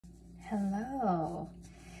Hello,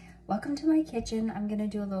 welcome to my kitchen. I'm gonna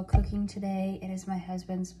do a little cooking today. It is my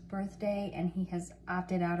husband's birthday and he has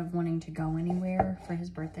opted out of wanting to go anywhere for his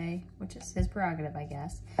birthday, which is his prerogative, I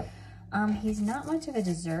guess. He's not much of a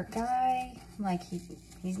dessert guy. Like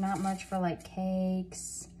he's not much for like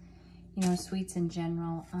cakes, you know, sweets in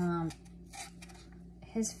general.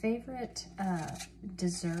 His favorite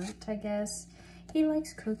dessert, I guess, he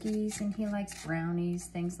likes cookies and he likes brownies,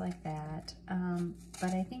 things like that.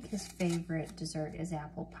 But I think his favorite dessert is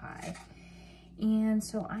apple pie. And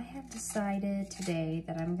so I have decided today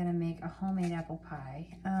that I'm gonna make a homemade apple pie.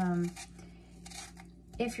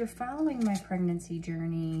 If you're following my pregnancy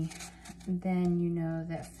journey, then you know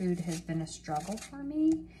that food has been a struggle for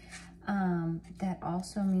me. That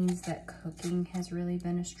also means that cooking has really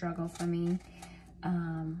been a struggle for me.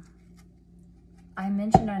 I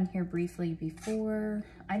mentioned on here briefly before,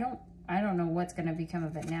 I don't know what's going to become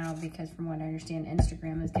of it now, because from what I understand,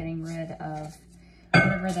 Instagram is getting rid of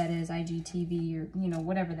whatever that is, IGTV or, you know,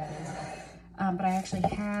 whatever that is. But I actually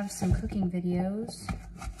have some cooking videos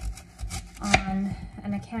on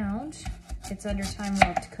an account. It's under Time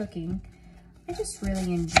Warped Cooking. I just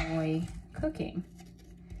really enjoy cooking.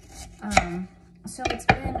 So it's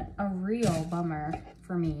been a real bummer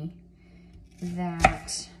for me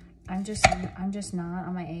that I'm just not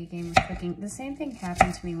on my A game with cooking. The same thing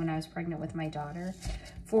happened to me when I was pregnant with my daughter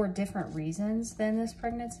for different reasons than this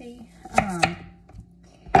pregnancy.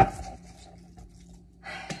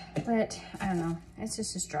 But I don't know, it's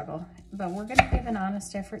just a struggle. But we're gonna give an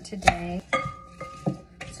honest effort today.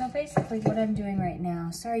 So basically what I'm doing right now,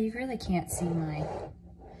 sorry, you really can't see my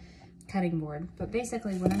cutting board, but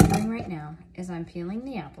basically what I'm doing right now is I'm peeling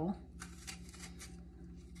the apple.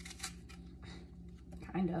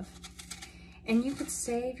 Kind of. And you could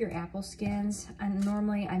save your apple skins. And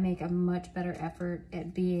normally I make a much better effort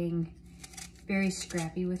at being very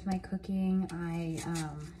scrappy with my cooking.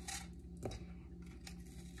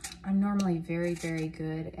 I'm normally very, very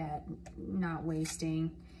good at not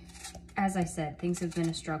wasting. As I said, things have been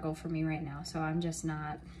a struggle for me right now, so I'm just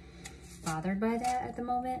not bothered by that at the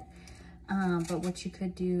moment. But what you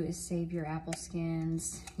could do is save your apple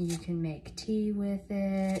skins. You can make tea with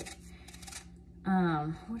it.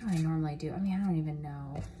 What do I normally do? I mean, I don't even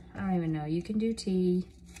know. You can do tea.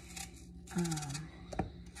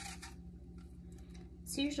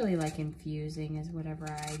 It's usually like infusing is whatever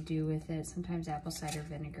I do with it. Sometimes apple cider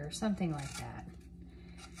vinegar, something like that.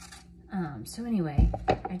 So anyway,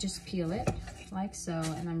 I just peel it like so,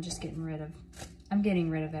 and I'm getting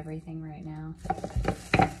rid of everything right now.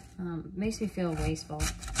 Makes me feel wasteful,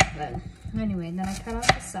 but anyway, then I cut off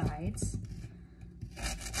the sides.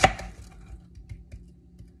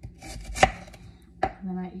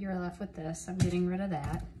 And then you're left with this. I'm getting rid of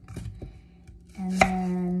that. And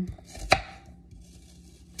then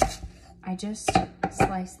I just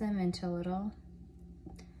slice them into little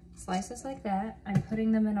slices like that. I'm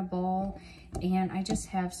putting them in a bowl, and I just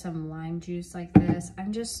have some lime juice like this.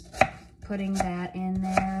 I'm just putting that in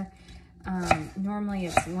there. Normally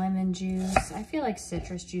it's lemon juice. I feel like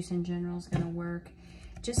citrus juice in general is gonna work.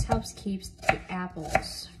 It just helps keep the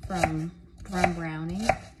apples from browning.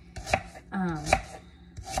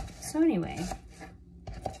 So anyway,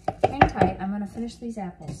 hang tight. I'm gonna finish these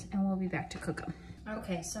apples and we'll be back to cook them.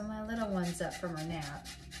 Okay, so my little one's up from her nap.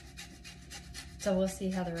 So we'll see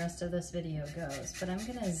how the rest of this video goes. But I'm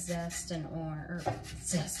gonna zest a lemon.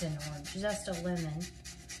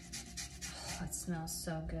 Oh, it smells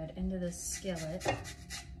so good. Into this skillet.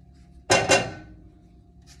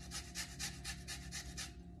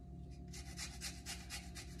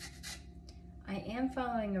 I am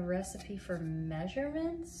following a recipe for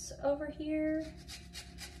measurements over here.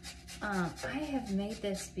 I have made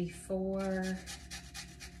this before.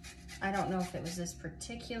 I don't know if it was this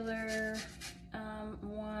particular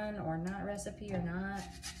one or not recipe or not.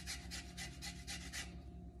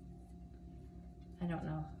 I don't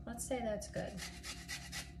know. Let's say that's good.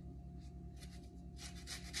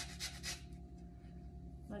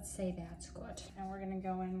 Let's say that's good. And we're gonna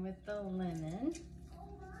go in with the lemon.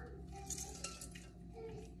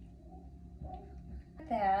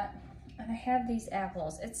 That, and I have these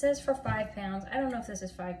apples. It says for 5 pounds. I don't know if this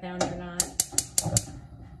is 5 pounds or not.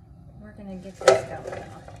 We're gonna get this going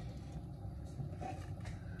now.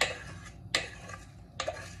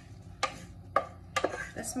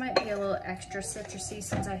 This might be a little extra citrusy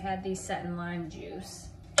since I had these set in lime juice.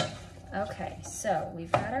 Okay, so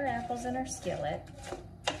we've got our apples in our skillet.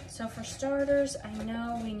 So for starters, I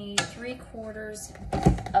know we need 3/4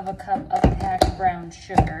 of a cup of packed brown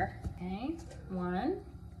sugar. Okay, 1,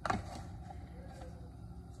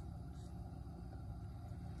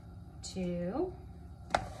 2,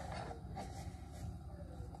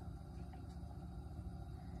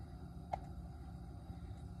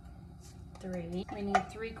 3. We need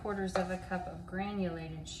 3/4 of a cup of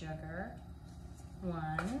granulated sugar.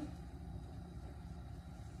 1,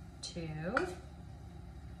 2,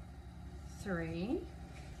 3.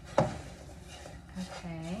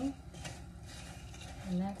 Okay.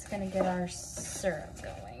 And that's gonna get our syrup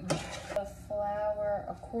going. The flour,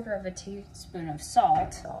 1/4 of a teaspoon of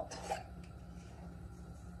salt.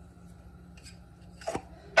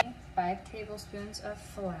 5 tablespoons of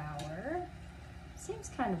flour. Seems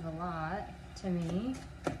kind of a lot to me,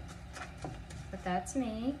 but that's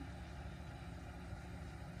me.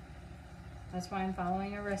 That's why I'm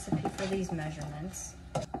following a recipe for these measurements.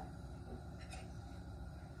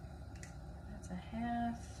 That's a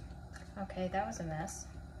half. Okay, that was a mess.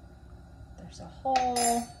 There's a hole.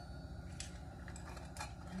 And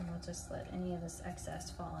we'll just let any of this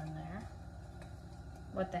excess fall in there.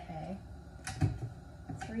 What the hey?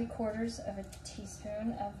 3/4 of a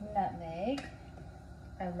teaspoon of nutmeg.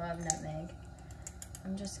 I love nutmeg.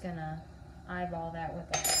 I'm just gonna eyeball that with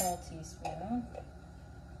a whole teaspoon.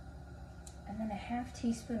 And then a 1/2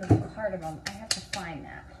 teaspoon of cardamom. I have to find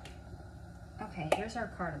that. Okay, here's our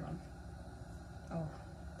cardamom. Oh,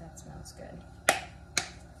 that smells good.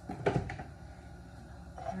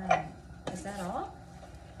 All right, is that all?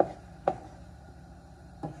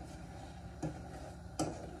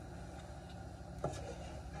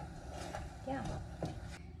 Yeah.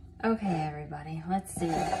 Okay, everybody, let's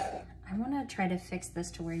see. I want to try to fix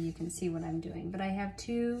this to where you can see what I'm doing, but I have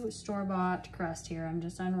 2 store-bought crust here. I'm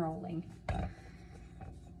just unrolling.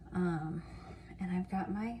 And I've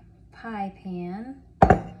got my pie pan.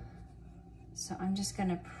 So I'm just going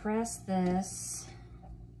to press this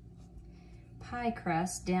pie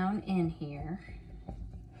crust down in here.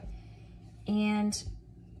 And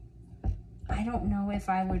I don't know if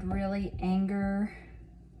I would really anger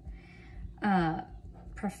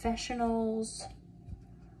professionals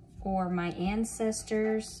or my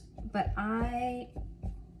ancestors, but I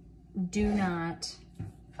do not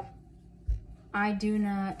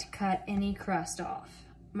cut any crust off.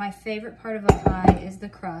 My favorite part of a pie is the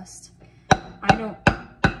crust.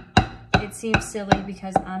 It seems silly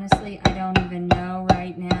because honestly, I don't even know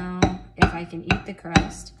right now if I can eat the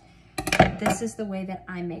crust, but this is the way that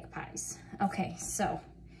I make pies. Okay, so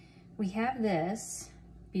we have this,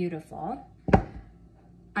 beautiful.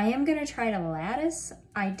 I am gonna try to lattice.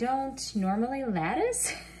 I don't normally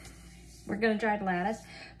lattice. We're gonna try to lattice,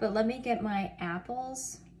 but let me get my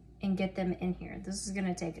apples and get them in here. This is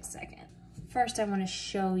gonna take a second. First, I wanna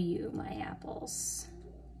show you my apples.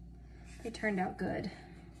 They turned out good.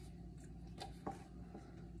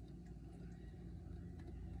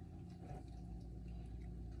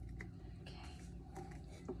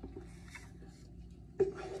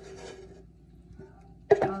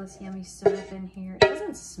 All this yummy syrup in here. It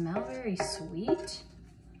doesn't smell very sweet,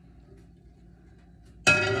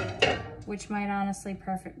 which might honestly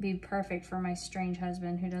be perfect for my strange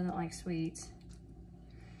husband who doesn't like sweets.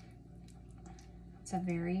 It's a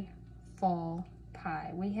very full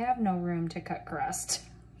pie. We have no room to cut crust.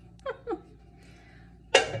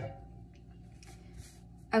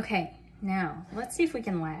 Okay, now let's see if we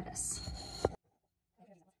can lattice.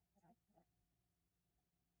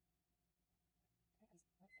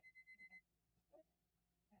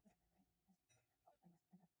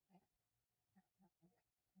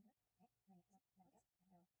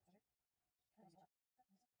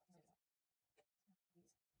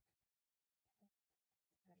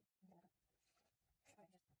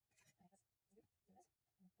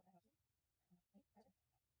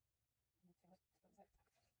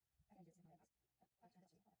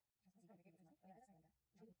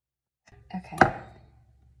 Okay.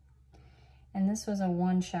 And this was a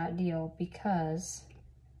one-shot deal because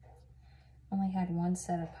I only had 1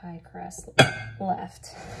 set of pie crust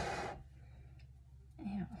left.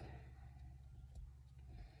 Ew.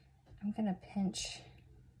 I'm gonna pinch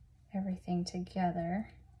everything together.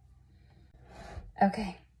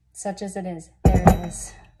 Okay, such as it is. There it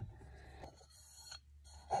is.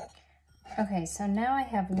 Okay, so now I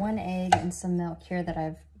have 1 egg and some milk here that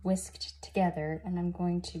I've whisked together, and I'm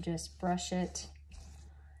going to just brush it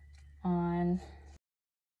on.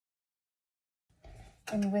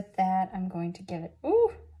 And with that, I'm going to give it,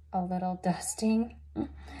 a little dusting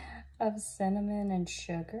of cinnamon and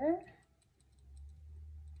sugar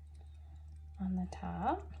on the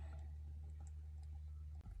top.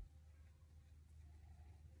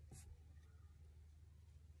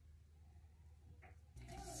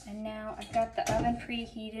 And now I've got the oven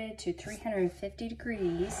preheated to 350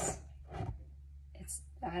 degrees.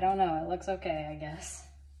 I don't know, it looks okay, I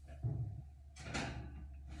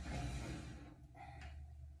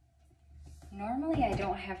Normally I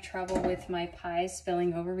don't have trouble with my pies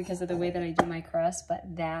spilling over because of the way that I do my crust, but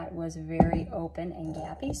that was very open and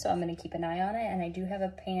gappy, so I'm gonna keep an eye on it, and I do have a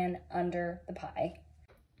pan under the pie.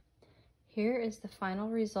 Here is the final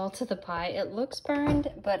result of the pie. It looks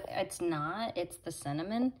burned, but it's not, it's the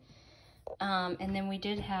cinnamon. And then we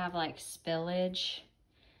did have like spillage,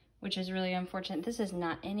 which is really unfortunate. This is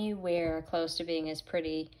not anywhere close to being as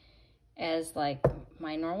pretty as like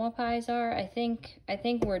my normal pies are. I think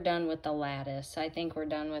we're done with the lattice. I think we're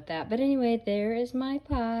done with that. But anyway, there is my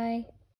pie.